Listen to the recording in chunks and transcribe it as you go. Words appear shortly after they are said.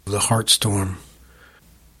the heart storm.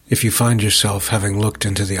 If you find yourself having looked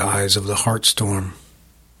into the eyes of the heart storm,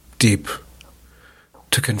 deep,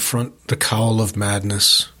 to confront the cowl of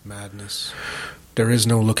madness, there is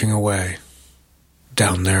no looking away.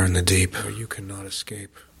 Down there in the deep, where you cannot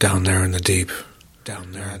escape. Down there in the deep,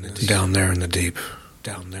 down there in the deep, down there in the deep,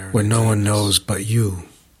 down there, where no one knows but you,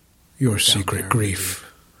 your secret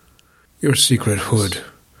grief, your secret hood.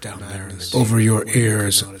 Down there in the deep, over your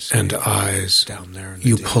ears and eyes, down there in the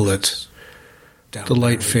you deep, pull it. The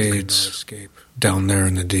light fades. Down there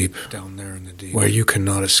in the deep, where you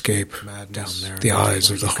cannot escape. The eyes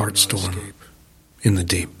of the heart storm in the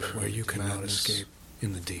deep, where you cannot escape.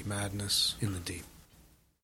 In the deep, madness in the deep.